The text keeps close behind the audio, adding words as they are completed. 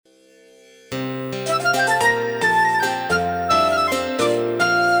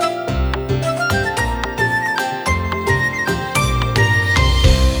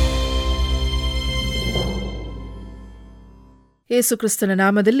ಯೇಸು ಕ್ರಿಸ್ತನ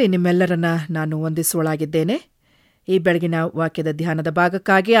ನಾಮದಲ್ಲಿ ನಿಮ್ಮೆಲ್ಲರನ್ನ ನಾನು ವಂದಿಸುವಳಾಗಿದ್ದೇನೆ. ಈ ಬೆಳಗಿನ ವಾಕ್ಯದ ಧ್ಯಾನದ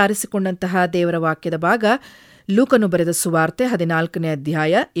ಭಾಗಕ್ಕಾಗಿ ಆರಿಸಿಕೊಂಡಂತಹ ದೇವರ ವಾಕ್ಯದ ಭಾಗ ಲೂಕನು ಬರೆದ ಸುವಾರ್ತೆ 14ನೇ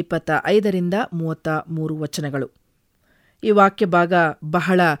ಅಧ್ಯಾಯ 25-33 ವಚನಗಳು. ಈ ವಾಕ್ಯ ಭಾಗ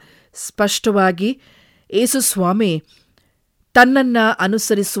ಬಹಳ ಸ್ಪಷ್ಟವಾಗಿ ಯೇಸು ಸ್ವಾಮಿ ತನ್ನನ್ನ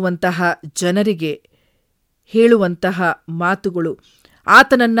ಅನುಸರಿಸುವಂತಹ ಜನರಿಗೆ ಹೇಳುವಂತಹ ಮಾತುಗಳು,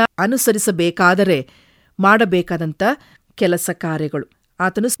 ಆತನನ್ನ ಅನುಸರಿಸಬೇಕಾದರೆ ಮಾಡಬೇಕಾದಂಥ ಕೆಲಸ ಕಾರ್ಯಗಳು,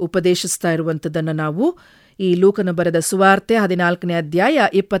 ಆತನು ಉಪದೇಶಿಸ್ತಾ ಇರುವಂಥದ್ದನ್ನು ನಾವು ಈ ಲೂಕನು ಬರೆದ ಸುವಾರ್ತೆ 14ನೇ ಅಧ್ಯಾಯ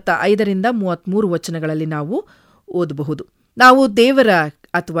 25-33 ವಚನಗಳಲ್ಲಿ ನಾವು ಓದಬಹುದು. ನಾವು ದೇವರ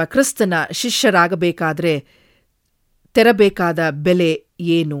ಅಥವಾ ಕ್ರಿಸ್ತನ ಶಿಷ್ಯರಾಗಬೇಕಾದ್ರೆ ತೆರಬೇಕಾದ ಬೆಲೆ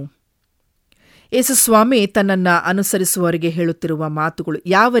ಏನು? ಯೇಸು ಸ್ವಾಮಿ ತನ್ನನ್ನು ಅನುಸರಿಸುವವರಿಗೆ ಹೇಳುತ್ತಿರುವ ಮಾತುಗಳು,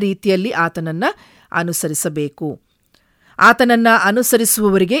 ಯಾವ ರೀತಿಯಲ್ಲಿ ಆತನನ್ನು ಅನುಸರಿಸಬೇಕು, ಆತನನ್ನು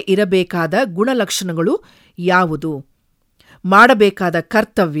ಅನುಸರಿಸುವವರಿಗೆ ಇರಬೇಕಾದ ಗುಣಲಕ್ಷಣಗಳು ಯಾವುದು, ಮಾಡಬೇಕಾದ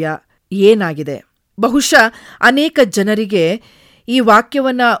ಕರ್ತವ್ಯ ಏನಾಗಿದೆ. ಬಹುಶಃ ಅನೇಕ ಜನರಿಗೆ ಈ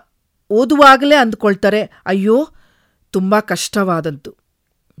ವಾಕ್ಯವನ್ನು ಓದುವಾಗಲೇ ಅಂದ್ಕೊಳ್ತಾರೆ, ಅಯ್ಯೋ ತುಂಬ ಕಷ್ಟವಾದಂತು,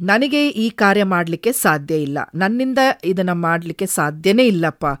 ನನಗೆ ಈ ಕಾರ್ಯ ಮಾಡಲಿಕ್ಕೆ ಸಾಧ್ಯ ಇಲ್ಲ, ನನ್ನಿಂದ ಇದನ್ನು ಮಾಡಲಿಕ್ಕೆ ಸಾಧ್ಯನೇ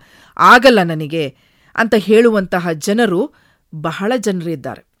ಇಲ್ಲಪ್ಪ, ಆಗಲ್ಲ ನನಗೆ ಅಂತ ಹೇಳುವಂತಹ ಜನರು ಬಹಳ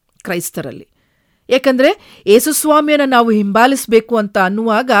ಜನರಿದ್ದಾರೆ ಕ್ರೈಸ್ತರಲ್ಲಿ. ಏಕೆಂದರೆ ಯೇಸುಸ್ವಾಮಿಯನ್ನು ನಾವು ಹಿಂಬಾಲಿಸಬೇಕು ಅಂತ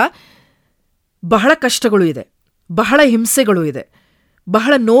ಅನ್ನುವಾಗ ಬಹಳ ಕಷ್ಟಗಳು ಇದೆ, ಬಹಳ ಹಿಂಸೆಗಳು ಇದೆ,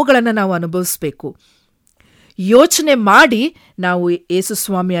 ಬಹಳ ನೋವುಗಳನ್ನು ನಾವು ಅನುಭವಿಸಬೇಕು. ಯೋಚನೆ ಮಾಡಿ ನಾವು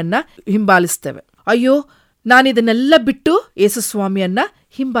ಯೇಸುಸ್ವಾಮಿಯನ್ನು ಹಿಂಬಾಲಿಸ್ತೇವೆ. ಅಯ್ಯೋ ನಾನಿದನ್ನೆಲ್ಲ ಬಿಟ್ಟು ಯೇಸುಸ್ವಾಮಿಯನ್ನು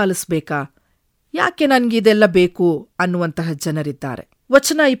ಹಿಂಬಾಲಿಸಬೇಕಾ, ಯಾಕೆ ನನಗೆ ಇದೆಲ್ಲ ಬೇಕು ಅನ್ನುವಂತಹ ಜನರಿದ್ದಾರೆ.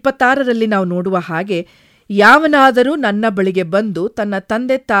 ವಚನ 26ರಲ್ಲಿ ನಾವು ನೋಡುವ ಹಾಗೆ, ಯಾವನಾದರೂ ನನ್ನ ಬಳಿಗೆ ಬಂದು ತನ್ನ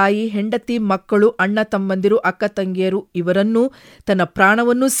ತಂದೆ ತಾಯಿ, ಹೆಂಡತಿ, ಮಕ್ಕಳು, ಅಣ್ಣ ತಮ್ಮಂದಿರು, ಅಕ್ಕ ತಂಗಿಯರು ಇವರನ್ನೂ ತನ್ನ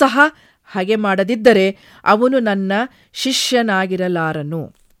ಪ್ರಾಣವನ್ನೂ ಸಹ ಹಾಗೆ ಮಾಡದಿದ್ದರೆ ಅವನು ನನ್ನ ಶಿಷ್ಯನಾಗಿರಲಾರನು.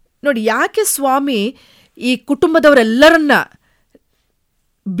 ನೋಡಿ, ಯಾಕೆ ಸ್ವಾಮಿ ಈ ಕುಟುಂಬದವರೆಲ್ಲರನ್ನ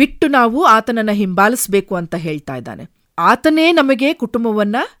ಬಿಟ್ಟು ನಾವು ಆತನನ್ನು ಹಿಂಬಾಲಿಸಬೇಕು ಅಂತ ಹೇಳ್ತಾ ಇದ್ದಾನೆ. ಆತನೇ ನಮಗೆ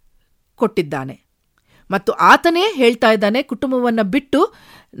ಕುಟುಂಬವನ್ನು ಕೊಟ್ಟಿದ್ದಾನೆ ಮತ್ತು ಆತನೇ ಹೇಳ್ತಾ ಇದ್ದಾನೆ, ಕುಟುಂಬವನ್ನು ಬಿಟ್ಟು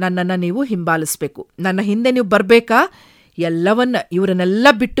ನನ್ನನ್ನು ನೀವು ಹಿಂಬಾಲಿಸಬೇಕು, ನನ್ನ ಹಿಂದೆ ನೀವು ಬರಬೇಕಾ, ಇವರನ್ನೆಲ್ಲ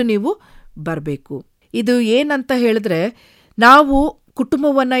ಬಿಟ್ಟು ನೀವು ಬರಬೇಕು. ಇದು ಏನಂತ ಹೇಳಿದ್ರೆ, ನಾವು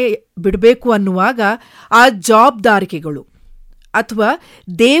ಕುಟುಂಬವನ್ನು ಬಿಡಬೇಕು ಅನ್ನುವಾಗ ಆ ಜವಾಬ್ದಾರಿಕೆಗಳು ಅಥವಾ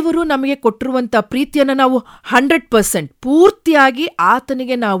ದೇವರು ನಮಗೆ ಕೊಟ್ಟಿರುವಂಥ ಪ್ರೀತಿಯನ್ನು ನಾವು 100% ಪೂರ್ತಿಯಾಗಿ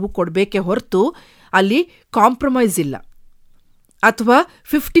ಆತನಿಗೆ ನಾವು ಕೊಡಬೇಕೇ ಹೊರತು ಅಲ್ಲಿ ಕಾಂಪ್ರಮೈಸ್ ಇಲ್ಲ, ಅಥವಾ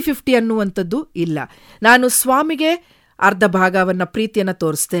 50-50 ಅನ್ನುವಂಥದ್ದು ಇಲ್ಲ. ನಾನು ಸ್ವಾಮಿಗೆ ಅರ್ಧ ಭಾಗವನ್ನು ಪ್ರೀತಿಯನ್ನು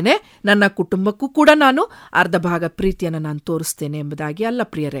ತೋರಿಸ್ತೇನೆ, ನನ್ನ ಕುಟುಂಬಕ್ಕೂ ಕೂಡ ನಾನು ಅರ್ಧ ಭಾಗ ಪ್ರೀತಿಯನ್ನು ನಾನು ತೋರಿಸ್ತೇನೆ ಎಂಬುದಾಗಿ ಅಲ್ಲ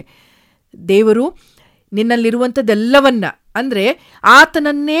ಪ್ರಿಯರೇ. ದೇವರು ನಿನ್ನಲ್ಲಿರುವಂಥದ್ದೆಲ್ಲವನ್ನ, ಅಂದರೆ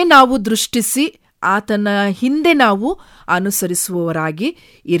ಆತನನ್ನೇ ನಾವು ದೃಷ್ಟಿಸಿ ಆತನ ಹಿಂದೆ ನಾವು ಅನುಸರಿಸುವವರಾಗಿ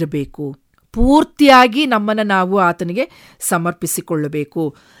ಇರಬೇಕು. ಪೂರ್ತಿಯಾಗಿ ನಮ್ಮನ್ನು ನಾವು ಆತನಿಗೆ ಸಮರ್ಪಿಸಿಕೊಳ್ಳಬೇಕು.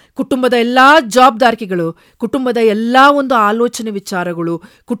 ಕುಟುಂಬದ ಎಲ್ಲ ಜವಾಬ್ದಾರಿಕೆಗಳು, ಕುಟುಂಬದ ಎಲ್ಲ ಒಂದು ಆಲೋಚನೆ ವಿಚಾರಗಳು,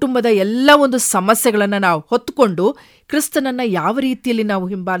 ಕುಟುಂಬದ ಎಲ್ಲ ಒಂದು ಸಮಸ್ಯೆಗಳನ್ನು ನಾವು ಹೊತ್ತುಕೊಂಡು ಕ್ರಿಸ್ತನನ್ನು ಯಾವ ರೀತಿಯಲ್ಲಿ ನಾವು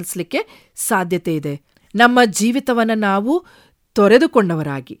ಹಿಂಬಾಲಿಸಲಿಕ್ಕೆ ಸಾಧ್ಯತೆ ಇದೆ? ನಮ್ಮ ಜೀವಿತವನ್ನು ನಾವು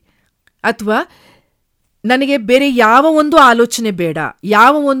ತೊರೆದುಕೊಂಡವರಾಗಿ, ಅಥವಾ ನನಗೆ ಬೇರೆ ಯಾವ ಒಂದು ಆಲೋಚನೆ ಬೇಡ,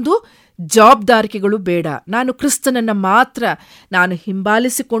 ಯಾವ ಒಂದು ಜವಾಬ್ದಾರಿಕೆಗಳು ಬೇಡ, ನಾನು ಕ್ರಿಸ್ತನನ್ನು ಮಾತ್ರ ನಾನು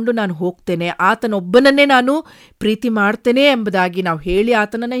ಹಿಂಬಾಲಿಸಿಕೊಂಡು ನಾನು ಹೋಗ್ತೇನೆ, ಆತನೊಬ್ಬನನ್ನೇ ನಾನು ಪ್ರೀತಿ ಮಾಡ್ತೇನೆ ಎಂಬುದಾಗಿ ನಾವು ಹೇಳಿ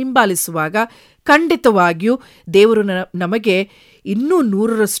ಆತನನ್ನು ಹಿಂಬಾಲಿಸುವಾಗ ಖಂಡಿತವಾಗಿಯೂ ದೇವರು ನಮಗೆ ಇನ್ನೂ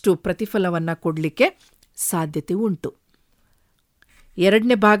 100ರಷ್ಟು ಪ್ರತಿಫಲವನ್ನು ಕೊಡಲಿಕ್ಕೆ ಸಾಧ್ಯತೆ ಉಂಟು.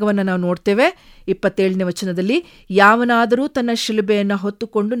 2ನೇ ಭಾಗವನ್ನು ನಾವು ನೋಡ್ತೇವೆ 27ನೇ ವಚನದಲ್ಲಿ, ಯಾವನಾದರೂ ತನ್ನ ಶಿಲುಬೆಯನ್ನು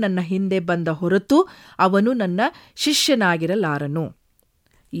ಹೊತ್ತುಕೊಂಡು ನನ್ನ ಹಿಂದೆ ಬಂದ ಹೊರತು ಅವನು ನನ್ನ ಶಿಷ್ಯನಾಗಿರಲಾರನು.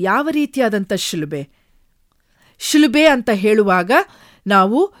 ಯಾವ ರೀತಿಯಾದಂಥ ಶಿಲುಬೆ ಅಂತ ಹೇಳುವಾಗ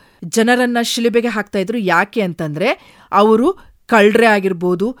ನಾವು ಜನರನ್ನ ಶಿಲುಬೆಗೆ ಹಾಕ್ತಾ ಇದ್ರು. ಯಾಕೆ ಅಂತಂದರೆ ಅವರು ಕಳ್ಳರೇ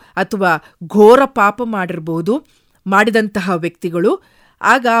ಆಗಿರ್ಬೋದು ಅಥವಾ ಘೋರ ಪಾಪ ಮಾಡಿದಂತಹ ವ್ಯಕ್ತಿಗಳು.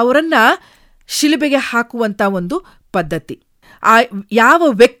 ಆಗ ಅವರನ್ನ ಶಿಲುಬೆಗೆ ಹಾಕುವಂಥ ಒಂದು ಪದ್ಧತಿ. ಯಾವ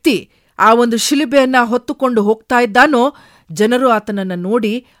ವ್ಯಕ್ತಿ ಆ ಒಂದು ಶಿಲುಬೆಯನ್ನು ಹೊತ್ತುಕೊಂಡು ಹೋಗ್ತಾ ಇದ್ದಾನೋ ಜನರು ಆತನನ್ನು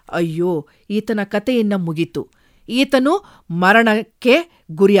ನೋಡಿ, ಅಯ್ಯೋ ಈತನ ಕಥೆಯನ್ನು ಮುಗಿತು, ಈತನು ಮರಣಕ್ಕೆ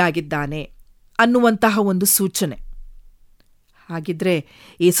ಗುರಿಯಾಗಿದ್ದಾನೆ ಅನ್ನುವಂತಹ ಒಂದು ಸೂಚನೆ. ಹಾಗಿದ್ರೆ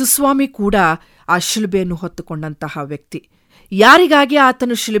ಯೇಸುಸ್ವಾಮಿ ಕೂಡ ಆ ಶಿಲುಬೆಯನ್ನು ಹೊತ್ತುಕೊಂಡಂತಹ ವ್ಯಕ್ತಿ. ಯಾರಿಗಾಗಿ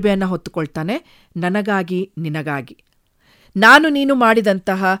ಆತನು ಶಿಲುಬೆಯನ್ನು ಹೊತ್ತುಕೊಳ್ತಾನೆ? ನನಗಾಗಿ, ನಿನಗಾಗಿ, ನಾನು ನೀನು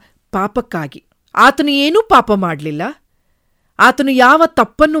ಮಾಡಿದಂತಹ ಪಾಪಕ್ಕಾಗಿ. ಆತನು ಏನೂ ಪಾಪ ಮಾಡಲಿಲ್ಲ, ಆತನು ಯಾವ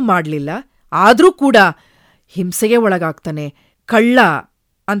ತಪ್ಪನ್ನು ಮಾಡಲಿಲ್ಲ, ಆದರೂ ಕೂಡ ಹಿಂಸೆಗೆ ಒಳಗಾಗ್ತಾನೆ, ಕಳ್ಳ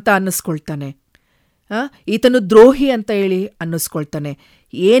ಅಂತ ಅನ್ನಿಸ್ಕೊಳ್ತಾನೆ, ಈತನು ದ್ರೋಹಿ ಅಂತ ಹೇಳಿ ಅನ್ನಿಸ್ಕೊಳ್ತಾನೆ.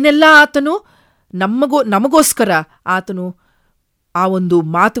 ಏನೆಲ್ಲ ಆತನು ನಮಗೋಸ್ಕರ ಆತನು ಆ ಒಂದು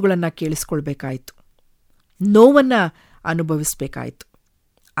ಮಾತುಗಳನ್ನು ಕೇಳಿಸ್ಕೊಳ್ಬೇಕಾಯಿತು, ನೋವನ್ನು ಅನುಭವಿಸಬೇಕಾಯಿತು.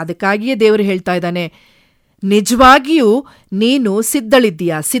 ಅದಕ್ಕಾಗಿಯೇ ದೇವರು ಹೇಳ್ತಾ ಇದ್ದಾನೆ, ನಿಜವಾಗಿಯೂ ನೀನು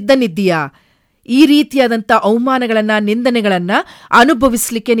ಸಿದ್ಧನಿದ್ದೀಯಾ, ಈ ರೀತಿಯಾದಂಥ ಅವಮಾನಗಳನ್ನು, ನಿಂದನೆಗಳನ್ನು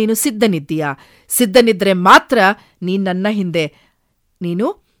ಅನುಭವಿಸಲಿಕ್ಕೆ ನೀನು ಸಿದ್ಧನಿದ್ದರೆ ಮಾತ್ರ ನನ್ನ ಹಿಂದೆ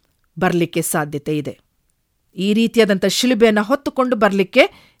ನೀನು ಬರಲಿಕ್ಕೆ ಸಾಧ್ಯತೆ ಇದೆ. ಈ ರೀತಿಯಾದಂಥ ಶಿಲುಬೆಯನ್ನು ಹೊತ್ತುಕೊಂಡು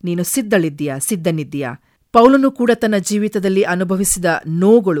ಬರಲಿಕ್ಕೆ ನೀನು ಸಿದ್ಧನಿದ್ದೀಯಾ. ಪೌಲನು ಕೂಡ ತನ್ನ ಜೀವಿತದಲ್ಲಿ ಅನುಭವಿಸಿದ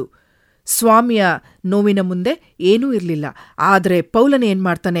ನೋವುಗಳು ಸ್ವಾಮಿಯ ನೋವಿನ ಮುಂದೆ ಏನೂ ಇರಲಿಲ್ಲ. ಆದರೆ ಪೌಲನು ಏನು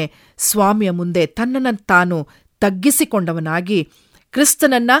ಮಾಡ್ತಾನೆ, ಸ್ವಾಮಿಯ ಮುಂದೆ ತನ್ನನ್ನು ತಾನು ತಗ್ಗಿಸಿಕೊಂಡವನಾಗಿ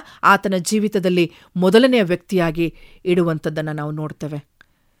ಕ್ರಿಸ್ತನನ್ನ ಆತನ ಜೀವಿತದಲ್ಲಿ ಮೊದಲನೆಯ ವ್ಯಕ್ತಿಯಾಗಿ ಇಡುವಂಥದ್ದನ್ನು ನಾವು ನೋಡ್ತೇವೆ.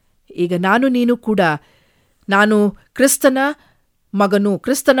 ಈಗ ನೀನು ಕೂಡ ನಾನು ಕ್ರಿಸ್ತನ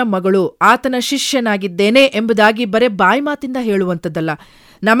ಮಗಳು, ಆತನ ಶಿಷ್ಯನಾಗಿದ್ದೇನೆ ಎಂಬುದಾಗಿ ಬರೇ ಬಾಯಿ ಮಾತಿಂದ ಹೇಳುವಂಥದ್ದಲ್ಲ.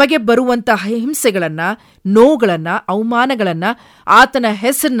 ನಮಗೆ ಬರುವಂತಹ ಹಿಂಸೆಗಳನ್ನು, ನೋವುಗಳನ್ನು, ಅವಮಾನಗಳನ್ನು ಆತನ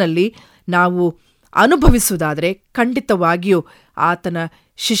ಹೆಸರಿನಲ್ಲಿ ನಾವು ಅನುಭವಿಸುವುದಾದರೆ ಖಂಡಿತವಾಗಿಯೂ ಆತನ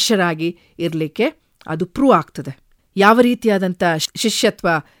ಶಿಷ್ಯರಾಗಿ ಇರಲಿಕ್ಕೆ ಅದು ಪ್ರೂವ್ ಆಗ್ತದೆ. ಯಾವ ರೀತಿಯಾದಂಥ ಶಿಷ್ಯತ್ವ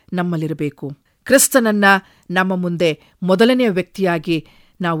ನಮ್ಮಲ್ಲಿರಬೇಕು? ಕ್ರಿಸ್ತನನ್ನ ನಮ್ಮ ಮುಂದೆ ಮೊದಲನೆಯ ವ್ಯಕ್ತಿಯಾಗಿ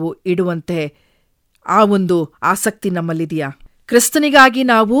ನಾವು ಇಡುವಂತೆ ಆ ಒಂದು ಆಸಕ್ತಿ ನಮ್ಮಲ್ಲಿದೆಯಾ? ಕ್ರಿಸ್ತನಿಗಾಗಿ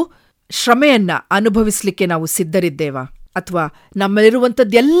ನಾವು ಶ್ರಮೆಯನ್ನ ಅನುಭವಿಸಲಿಕ್ಕೆ ನಾವು ಸಿದ್ಧರಿದ್ದೇವಾ? ಅಥವಾ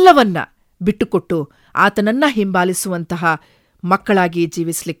ನಮ್ಮಲ್ಲಿರುವಂಥದ್ದೆಲ್ಲವನ್ನ ಬಿಟ್ಟುಕೊಟ್ಟು ಆತನನ್ನ ಹಿಂಬಾಲಿಸುವಂತಹ ಮಕ್ಕಳಾಗಿ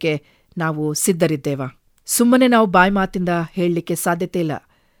ಜೀವಿಸಲಿಕ್ಕೆ ನಾವು ಸಿದ್ಧರಿದ್ದೇವಾ? ಸುಮ್ಮನೆ ನಾವು ಬಾಯಿ ಮಾತಿಂದ ಹೇಳಲಿಕ್ಕೆ ಸಾಧ್ಯತೆ ಇಲ್ಲ.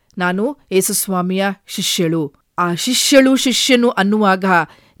 ನಾನು ಯೇಸುಸ್ವಾಮಿಯ ಶಿಷ್ಯನು ಅನ್ನುವಾಗ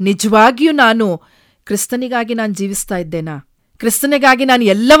ನಿಜವಾಗಿಯೂ ನಾನು ಕ್ರಿಸ್ತನಿಗಾಗಿ ನಾನು ಜೀವಿಸ್ತಾ ಇದ್ದೇನಾ? ಕ್ರಿಸ್ತನಿಗಾಗಿ ನಾನು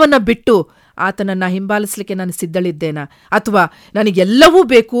ಎಲ್ಲವನ್ನ ಬಿಟ್ಟು ಆತನನ್ನ ಹಿಂಬಾಲಿಸಲಿಕ್ಕೆ ನಾನು ಸಿದ್ಧಳಿದ್ದೇನಾ? ಅಥವಾ ನನಗೆಲ್ಲವೂ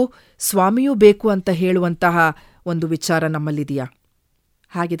ಬೇಕು, ಸ್ವಾಮಿಯೂ ಬೇಕು ಅಂತ ಹೇಳುವಂತಹ ಒಂದು ವಿಚಾರ ನಮ್ಮಲ್ಲಿದೆಯಾ?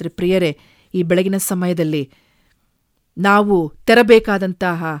 ಹಾಗಿದ್ರೆ ಪ್ರಿಯರೇ, ಈ ಬೆಳಗಿನ ಸಮಯದಲ್ಲಿ ನಾವು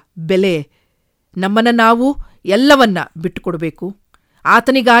ತೆರಬೇಕಾದಂತಹ ಬೆಲೆ, ನಮ್ಮನ್ನು ನಾವು ಎಲ್ಲವನ್ನ ಬಿಟ್ಟುಕೊಡಬೇಕು,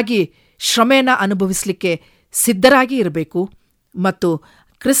 ಆತನಿಗಾಗಿ ಶ್ರಮೆಯನ್ನು ಅನುಭವಿಸಲಿಕ್ಕೆ ಸಿದ್ಧರಾಗಿ ಇರಬೇಕು ಮತ್ತು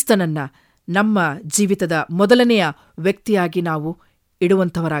ಕ್ರಿಸ್ತನನ್ನ ನಮ್ಮ ಜೀವಿತದ ಮೊದಲನೆಯ ವ್ಯಕ್ತಿಯಾಗಿ ನಾವು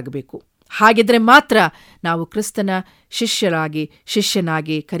ಇಡುವಂಥವರಾಗಬೇಕು. ಹಾಗಿದ್ರೆ ಮಾತ್ರ ನಾವು ಕ್ರಿಸ್ತನ ಶಿಷ್ಯನಾಗಿ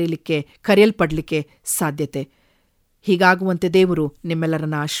ಕರೆಯಲ್ಪಡಲಿಕ್ಕೆ ಸಾಧ್ಯತೆ. ಹೀಗಾಗುವಂತೆ ದೇವರು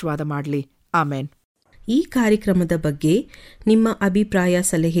ನಿಮ್ಮೆಲ್ಲರನ್ನ ಆಶೀರ್ವಾದ ಮಾಡಲಿ. ಆಮೇನ್. ಈ ಕಾರ್ಯಕ್ರಮದ ಬಗ್ಗೆ ನಿಮ್ಮ ಅಭಿಪ್ರಾಯ,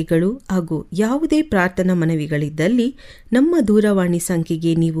 ಸಲಹೆಗಳು ಹಾಗೂ ಯಾವುದೇ ಪ್ರಾರ್ಥನಾ ಮನವಿಗಳಿದ್ದಲ್ಲಿ ನಮ್ಮ ದೂರವಾಣಿ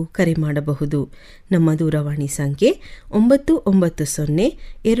ಸಂಖ್ಯೆಗೆ ನೀವು ಕರೆ ಮಾಡಬಹುದು. ನಮ್ಮ ದೂರವಾಣಿ ಸಂಖ್ಯೆ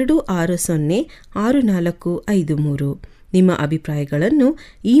 992026065453. ನಿಮ್ಮ ಅಭಿಪ್ರಾಯಗಳನ್ನು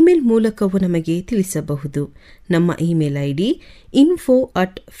ಇಮೇಲ್ ಮೂಲಕವೂ ನಮಗೆ ತಿಳಿಸಬಹುದು. ನಮ್ಮ ಇಮೇಲ್ ID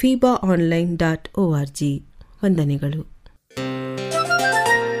info@fibaonline.org. ವಂದನೆಗಳು.